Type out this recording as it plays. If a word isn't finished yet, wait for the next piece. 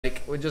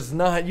which is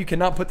not, you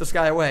cannot put this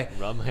guy away.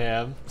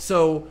 Rumham.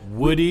 So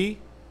Woody,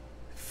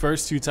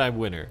 first two-time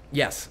winner.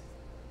 Yes.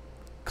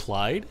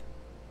 Clyde,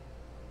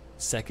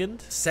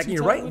 second.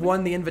 You're right. Winner?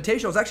 Won the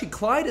Invitationals. Actually,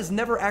 Clyde has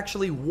never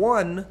actually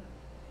won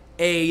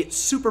a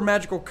Super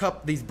Magical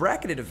Cup, these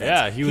bracketed events.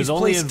 Yeah, he was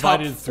only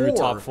invited through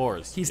top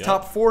fours. He's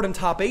top 4'd and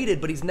top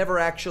 8'd, but he's never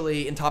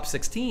actually in top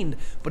 16.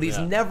 But he's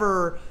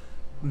never.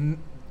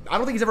 I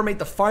don't think he's ever made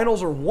the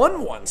finals or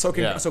won one. So,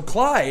 so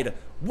Clyde,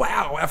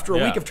 wow, after a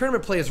week of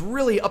tournament play, has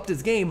really upped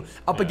his game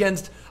up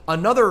against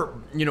another,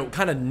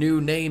 kind of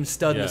new name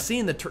stud in the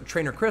scene, the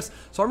trainer Chris.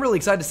 So I'm really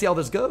excited to see how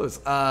this goes.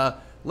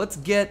 Let's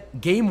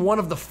get game 1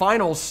 of the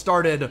finals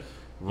started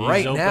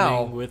right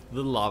now. With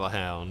the Lava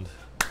Hound.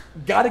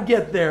 Got to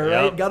get there,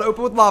 right? Got to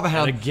open with Lava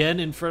Hound. And again,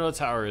 Inferno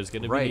Tower is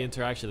going to be the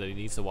interaction that he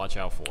needs to watch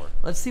out for.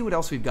 Let's see what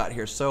else we've got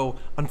here. So,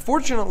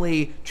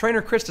 unfortunately,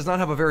 Trainer Chris does not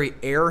have a very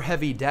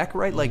air-heavy deck,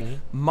 right? Like,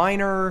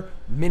 Miner,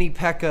 Mini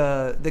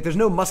P.E.K.K.A. Like, there's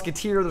no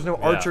Musketeer, there's no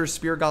Archers,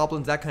 Spear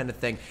Goblins, that kind of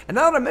thing. And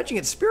now that I'm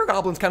mentioning it, Spear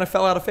Goblins kind of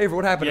fell out of favor.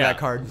 What happened to that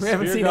card? We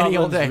haven't seen any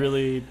all day.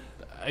 Really,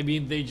 I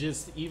mean, they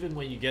just, even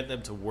when you get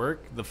them to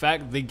work, the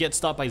fact they get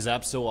stopped by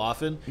Zap so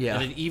often,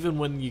 and then even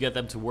when you get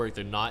them to work,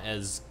 they're not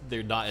as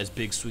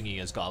big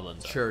swinging as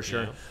Goblins are.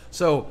 Sure.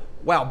 So,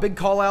 wow, big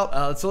call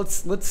out. So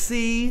let's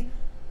see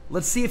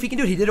if he can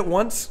do it. He did it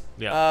once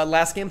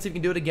last game. See if he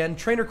can do it again.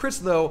 Trainer Chris,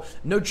 though,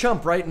 no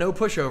chump, right? No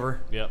pushover.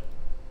 Yep.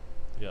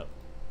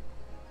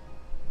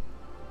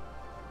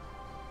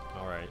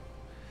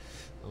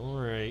 All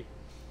right.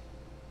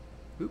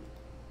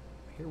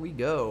 Here we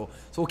go.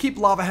 So we'll keep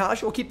Lava Hound.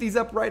 We'll keep these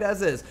up right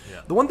as is.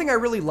 The one thing I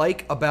really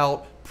like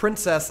about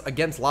Princess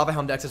against Lava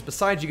Hound decks is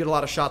besides you get a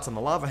lot of shots on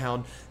the Lava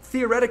Hound,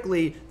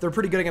 theoretically, they're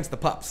pretty good against the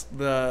pups.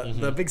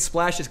 The big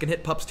splashes can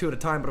hit pups 2 at a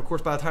time, but of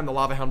course by the time the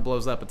Lava Hound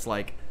blows up, it's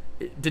like,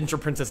 didn't your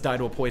Princess die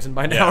to a poison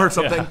by now or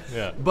something?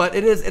 But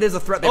it is a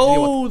threat they have to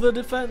deal with. The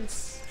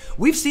defense.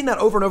 We've seen that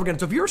over and over again.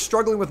 So if you're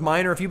struggling with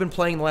Miner, if you've been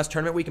playing the last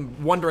tournament week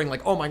and wondering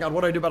like, oh my god,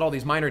 what do I do about all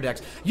these Miner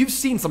decks? You've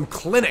seen some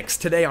clinics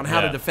today on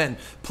how to defend.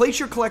 Place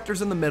your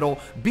collectors in the middle,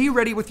 be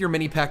ready with your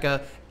Mini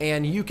P.E.K.K.A,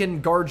 and you can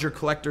guard your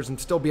collectors and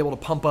still be able to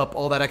pump up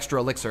all that extra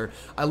elixir.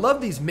 I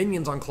love these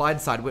minions on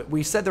Clyde's side.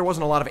 We said there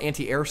wasn't a lot of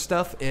anti-air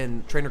stuff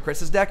in Trainer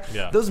Chris's deck.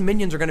 Those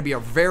minions are going to be a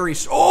very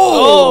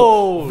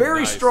strong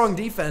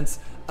defense.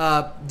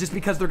 Just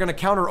because they're going to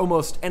counter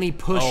almost any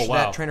push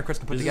that Trainer Chris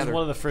can put together. This is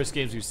one of the first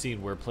games we've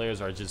seen where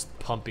players are just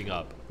pumping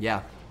up.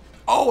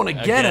 Oh, and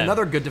again,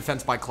 another good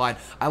defense by Clyde.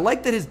 I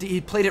like that he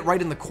played it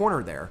right in the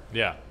corner there.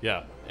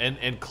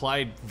 And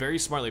Clyde very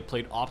smartly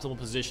played optimal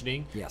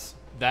positioning.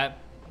 That,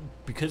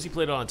 because he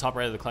played it on the top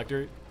right of the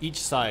collector,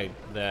 each side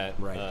that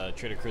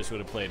Trainer Chris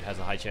would have played has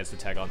a high chance to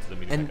tag onto the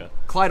Mini P.E.K.K.A.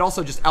 And Clyde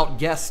also just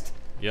outguessed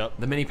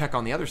the Mini P.E.K.K.A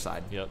on the other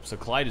side. So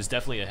Clyde is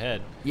definitely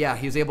ahead. He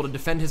was able to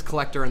defend his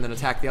collector and then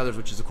attack the others,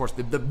 which is, of course,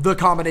 the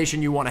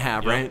combination you want to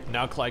have, right?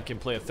 Now Clyde can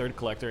play a third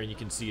collector, and you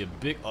can see a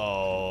big...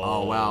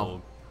 Oh,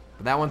 wow.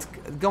 That one's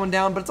going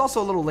down, but it's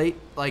also a little late,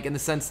 like in the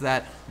sense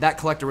that that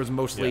collector was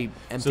mostly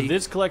empty. So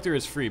this collector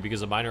is free because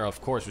the Miner, of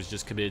course, was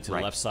just committed to the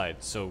left side.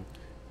 So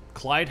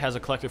Clyde has a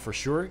collector for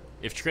sure.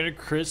 If Trainer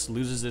Chris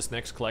loses this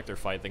next collector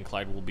fight, then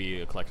Clyde will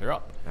be a collector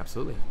up.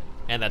 Absolutely.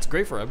 And that's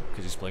great for him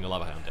because he's playing a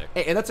Lava Hound deck.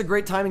 Hey, and that's a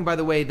great timing, by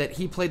the way, that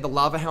he played the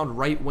Lava Hound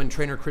right when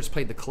Trainer Chris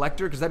played the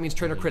Collector, because that means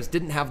Trainer Chris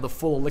didn't have the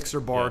full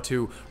Elixir bar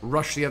to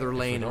rush the other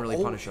lane and really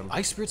punish him.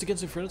 Ice Spirits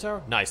against Inferno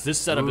Tower? Nice. This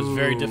setup is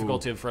very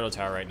difficult to Inferno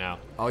Tower right now.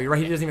 Oh, you're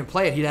right. He doesn't even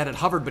play it. He had it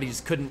hovered, but he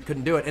just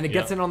couldn't do it. And it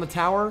gets in on the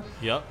tower.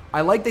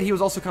 I like that he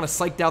was also kind of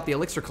psyched out the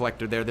Elixir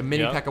Collector there. The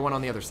Mini P.E.K.K.A went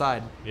on the other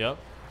side.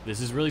 This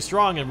is really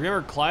strong. And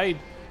remember, Clyde,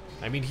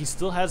 I mean, he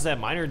still has that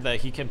Miner that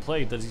he can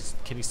play.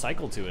 Can he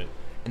cycle to it?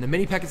 And the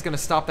Mini P.E.K.K.A is going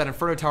to stop that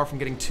Inferno Tower from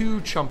getting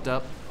too chumped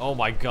up. Oh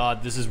my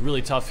god, this is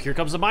really tough. Here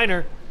comes the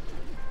Miner.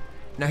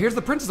 Now here's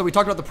the Princess that we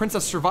talked about. The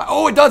Princess survive.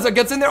 Oh, it does. It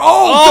gets in there.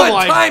 Oh,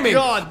 good timing.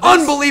 God,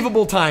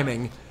 unbelievable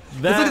timing.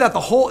 Look at that.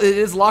 The hole it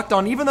is locked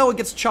on. Even though it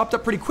gets chopped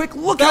up pretty quick,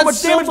 look how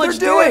much damage they're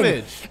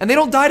doing. And they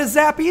don't die to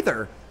zap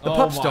either. The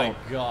pups don't.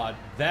 Oh my god.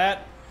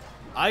 That,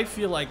 I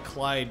feel like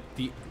Clyde,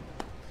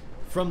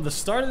 from the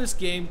start of this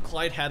game,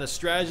 Clyde had a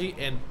strategy,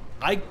 and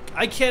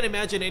I can't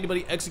imagine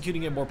anybody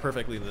executing it more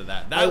perfectly than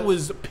that. That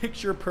was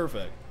picture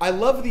perfect. I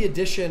love the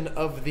addition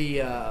of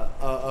the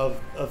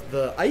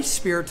Ice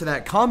Spirit to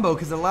that combo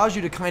because it allows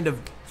you to kind of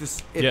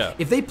just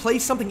if they play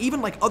something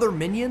even like other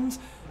minions,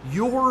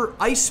 your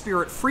Ice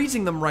Spirit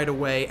freezing them right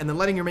away and then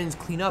letting your minions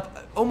clean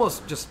up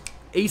almost just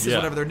aces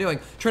whatever they're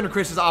doing. Trainer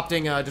Chris is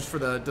opting just for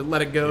to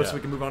let it go so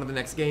we can move on to the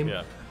next game.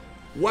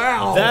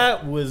 Wow,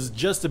 that was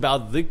just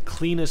about the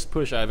cleanest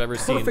push I've ever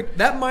seen. Perfect.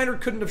 That Miner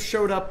couldn't have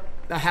showed up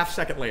a half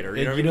second later.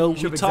 You know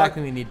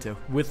exactly we need to.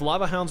 With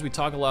Lava Hounds, we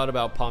talk a lot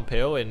about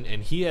Pompeo, and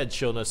he had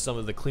shown us some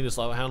of the cleanest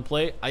Lava Hound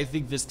play. I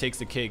think this takes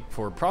the cake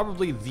for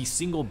probably the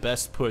single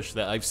best push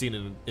that I've seen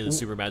in the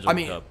Super Magical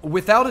Cup.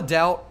 Without a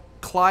doubt,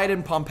 Clyde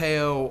and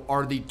Pompeo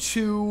are the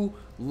two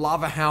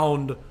Lava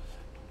Hound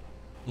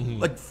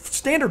like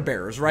standard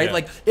bearers, right? Yeah.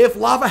 Like if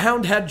Lava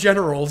Hound had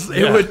generals,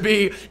 it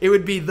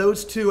would be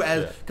those two,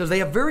 as because they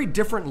have very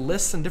different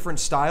lists and different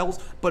styles,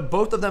 but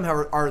both of them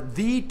are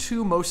the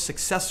two most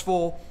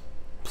successful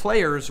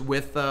players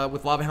with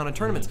Lava Hound in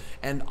tournaments.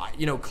 And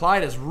you know,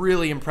 Clyde has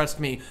really impressed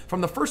me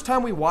from the first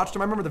time we watched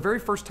him. I remember the very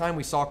first time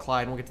we saw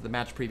Clyde, and we'll get to the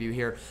match preview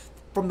here.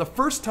 From the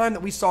first time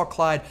that we saw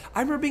Clyde,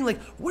 I remember being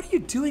like, what are you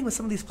doing with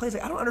some of these plays?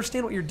 Like, I don't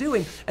understand what you're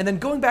doing. And then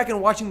going back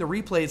and watching the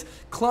replays,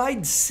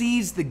 Clyde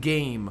sees the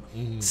game,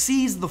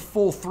 sees the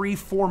full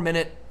 3-4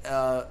 minute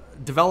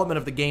development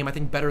of the game, I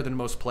think, better than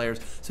most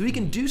players. So he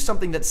can do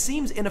something that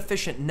seems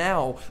inefficient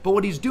now, but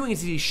what he's doing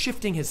is he's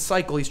shifting his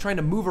cycle. He's trying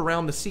to move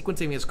around the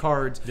sequencing of his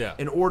cards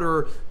in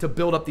order to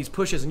build up these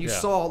pushes. And you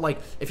saw, like,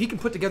 if he can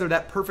put together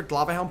that perfect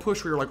Lava Hound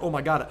push where you're like, oh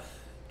my god,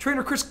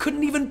 Trainer Chris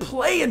couldn't even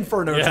play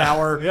Inferno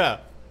Tower.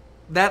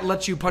 That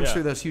lets you punch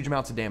through those huge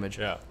amounts of damage.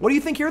 What do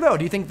you think here, though?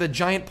 Do you think the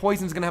Giant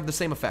Poison is going to have the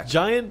same effect?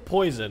 Giant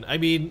Poison. I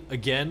mean,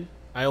 again,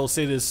 I will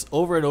say this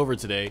over and over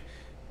today.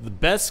 The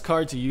best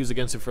card to use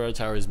against Inferno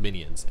Tower is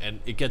Minions,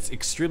 and it gets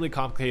extremely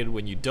complicated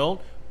when you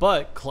don't,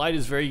 but Clyde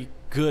is very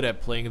good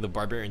at playing the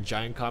Barbarian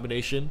Giant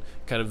combination,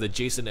 kind of the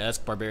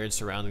Jason-esque Barbarian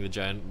surrounding the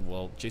Giant.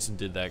 Well, Jason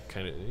did that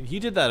he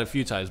did that a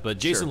few times, but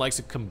Jason likes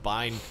to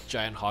combine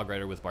Giant Hog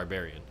Rider with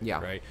Barbarian,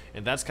 right?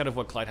 And that's kind of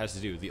what Clyde has to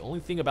do. The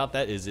only thing about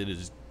that is it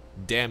is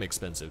damn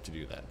expensive to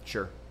do that.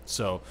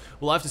 So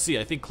we'll have to see.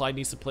 I think Clyde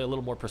needs to play a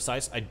little more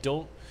precise.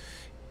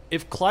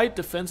 If Clyde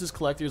defends his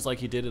collectors like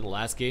he did in the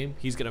last game,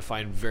 he's going to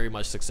find very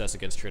much success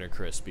against Trainer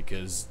Chris,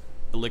 because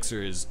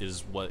Elixir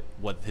is what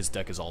his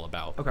deck is all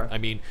about. I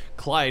mean,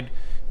 Clyde,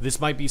 this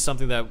might be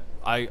something that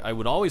I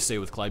would always say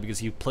with Clyde, because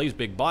he plays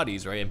big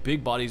bodies, right? And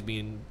big bodies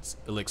means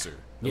Elixir.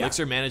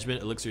 Elixir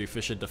management, Elixir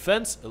efficient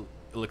defense,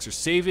 Elixir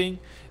saving,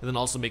 and then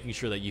also making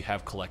sure that you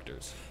have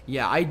collectors.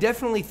 Yeah, I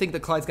definitely think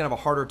that Clyde's going to have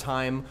a harder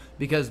time,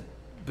 because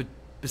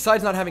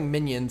besides not having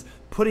minions,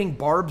 putting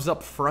barbs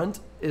up front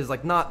is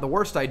like not the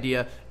worst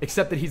idea,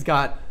 except that he's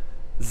got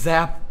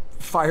Zap,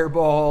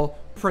 Fireball,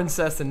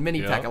 Princess, and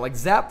Mini P.E.K.K.A. Like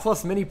Zap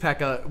plus Mini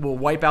P.E.K.K.A. will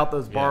wipe out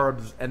those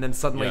barbs, and then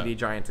suddenly the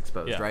Giant's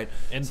exposed, right?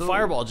 And so,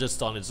 Fireball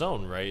just on its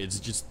own, right? It's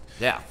just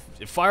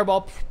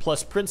Fireball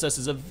plus Princess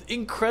is an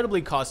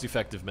incredibly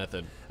cost-effective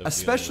method.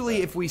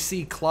 Especially if we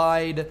see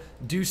Clyde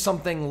do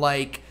something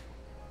like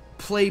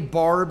play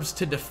barbs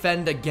to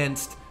defend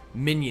against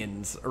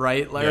minions,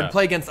 right? Like, or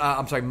play against,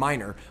 I'm sorry,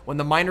 Miner. When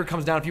the Miner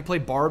comes down, if you play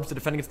barbs to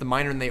defend against the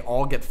Miner and they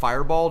all get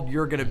fireballed,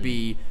 you're going to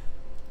be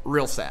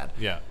real sad.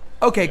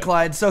 Okay,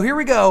 Clyde, so here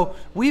we go.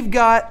 We've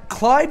got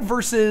Clyde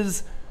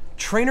versus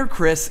Trainer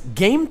Chris,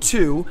 game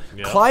 2.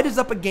 Clyde is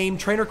up a game.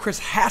 Trainer Chris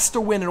has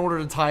to win in order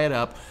to tie it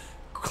up.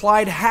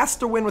 Clyde has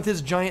to win with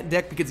his Giant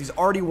deck because he's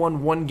already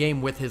won one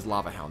game with his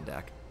Lava Hound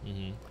deck.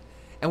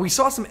 And we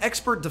saw some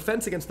expert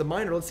defense against the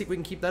Miner. Let's see if we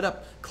can keep that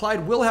up.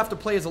 Clyde will have to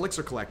play his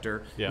Elixir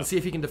Collector and see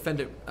if he can defend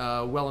it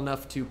well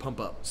enough to pump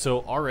up.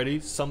 So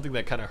already, something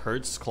that kind of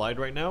hurts Clyde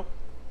right now,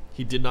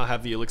 he did not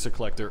have the Elixir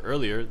Collector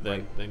earlier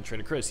than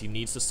Trainer Chris. He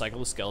needs to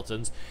cycle the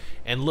Skeletons.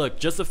 And look,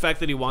 just the fact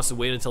that he wants to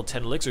wait until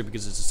 10 Elixir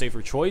because it's a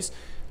safer choice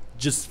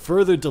just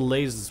further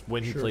delays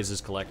when he plays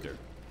his Collector.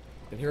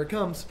 And here it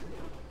comes.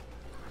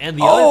 And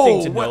the other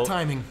thing to what note,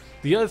 timing.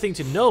 The other thing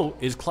to note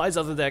is Clyde's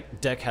other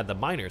deck had the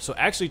Miner. So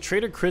actually,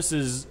 Trader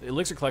Chris's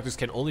Elixir Collectors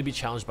can only be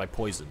challenged by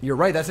Poison. You're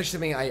right. That's actually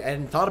something I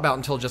hadn't thought about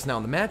until just now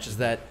in the match, is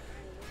that,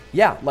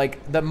 yeah,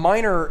 like the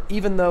Miner,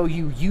 even though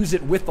you use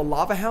it with the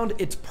Lava Hound,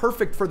 it's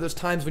perfect for those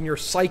times when you're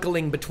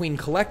cycling between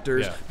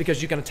collectors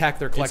because you can attack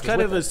their collectors. It's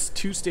kind of this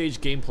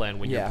two-stage game plan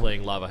when you're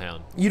playing Lava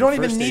Hound. You don't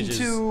even need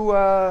to,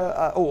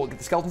 get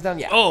the Skeletons down?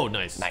 Yeah. Oh,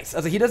 nice. Nice. I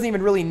was like, he doesn't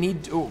even really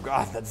need to, oh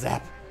god, that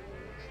Zap.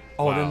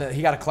 Oh, and then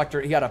he got a Collector,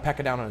 he got a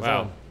P.E.K.K.A. down on his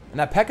own. And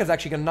that P.E.K.K.A. is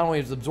actually going to not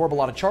only absorb a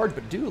lot of charge,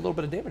 but do a little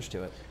bit of damage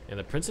to it. And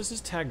the Princess is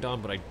tagged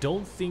on, but I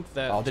don't think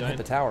that didn't hit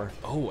the tower.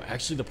 Oh,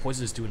 actually, the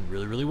Poison is doing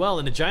really, really well.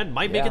 And the Giant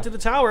might make it to the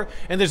tower.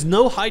 And there's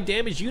no high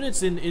damage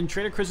units in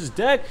Trainer Chris's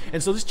deck.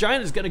 And so this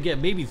Giant is going to get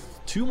maybe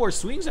 2 more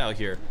swings out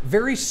here.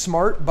 Very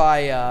smart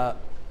by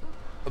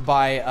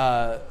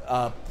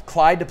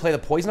Clyde to play the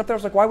Poison up there. I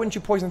was like, why wouldn't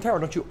you poison the tower?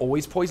 Don't you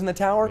always poison the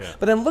tower?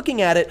 But then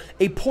looking at it,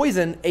 a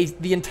Poison,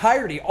 the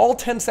entirety, all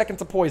 10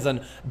 seconds of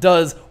Poison,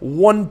 does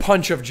 1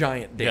 punch of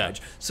Giant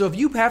damage. So if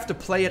you have to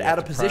play it out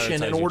of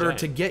position in order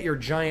to get your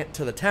Giant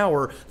to the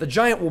tower, the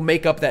Giant will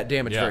make up that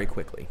damage very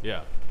quickly.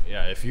 Yeah,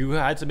 if you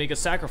had to make a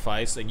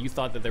sacrifice and you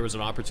thought that there was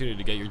an opportunity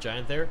to get your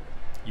Giant there,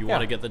 you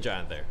want to get the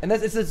Giant there. And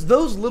it's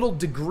those little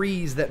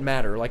degrees that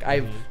matter. Like,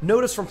 I've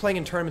noticed from playing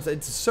in tournaments,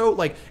 it's so,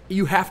 like,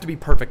 you have to be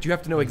perfect. You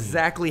have to know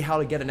exactly how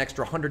to get an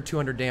extra 100,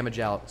 200 damage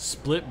out.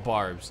 Split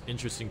barbs.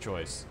 Interesting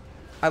choice.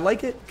 I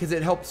like it because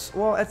it helps.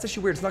 Well, that's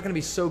actually weird. It's not going to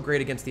be so great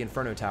against the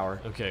Inferno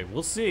Tower. Okay,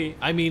 we'll see.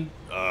 I mean,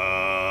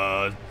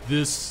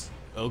 this...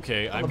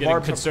 Okay, I'm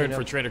getting concerned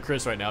for Trainer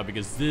Chris right now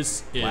because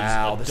this is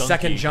the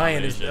second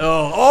Giant is...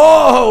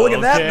 Oh, look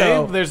at that,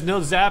 though. There's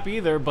no Zap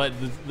either, but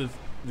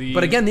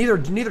But again, neither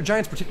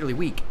giant's particularly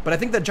weak. But I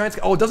think that giant's...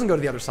 Oh, it doesn't go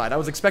to the other side. I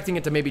was expecting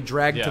it to maybe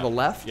drag to the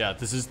left. Yeah,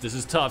 this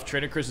is tough.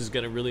 Trainer Chris is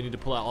going to really need to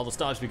pull out all the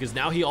stops because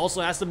now he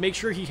also has to make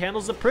sure he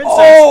handles the princess.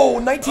 Oh,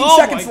 19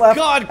 seconds left.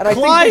 God, and I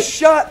Clyde, think this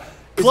shot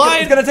is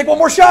Clyde, going to take one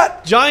more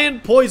shot.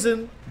 Giant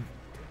poison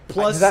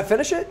plus... Does that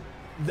finish it?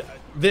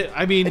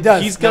 I mean, it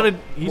does. he's gonna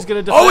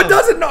defend. Oh, it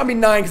doesn't. No, I mean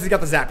 9 because he's got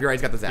the zap. You're right.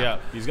 He's got the zap. Yeah,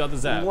 he's got the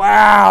zap.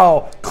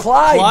 Wow,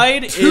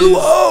 Clyde 2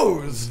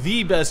 O's. Is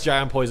the best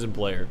giant poison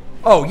player.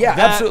 Oh yeah,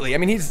 absolutely. I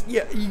mean, he's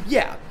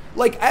yeah.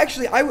 Like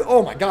actually,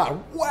 oh my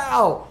god,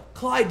 wow.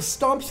 Clyde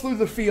stomps through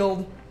the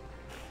field,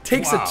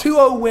 takes a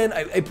 2-0 win,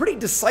 a pretty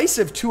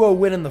decisive 2-0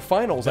 win in the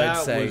finals. I'd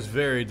say that was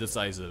very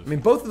decisive. I mean,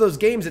 both of those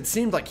games, it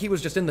seemed like he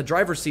was just in the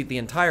driver's seat the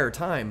entire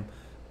time.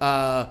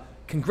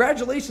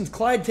 Congratulations,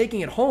 Clyde,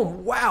 taking it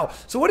home. Wow.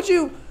 So what did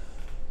you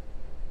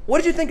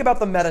think about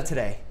the meta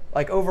today?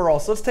 Like overall,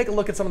 so let's take a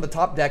look at some of the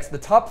top decks. The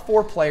top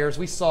 4 players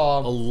we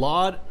saw. A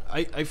lot.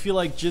 I feel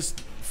like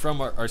just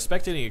from our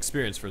spectating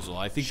experience, first of all,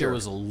 I think there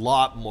was a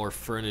lot more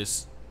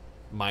Furnace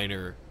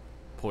Miner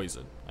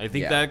Poison. I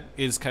think that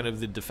is kind of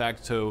the de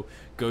facto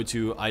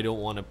go-to. I don't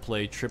want to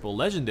play triple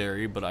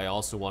legendary, but I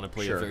also want to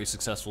play a very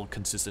successful,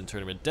 consistent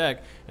tournament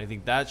deck. And I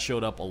think that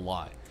showed up a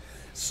lot.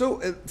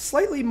 So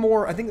slightly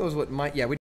more. I think it was what we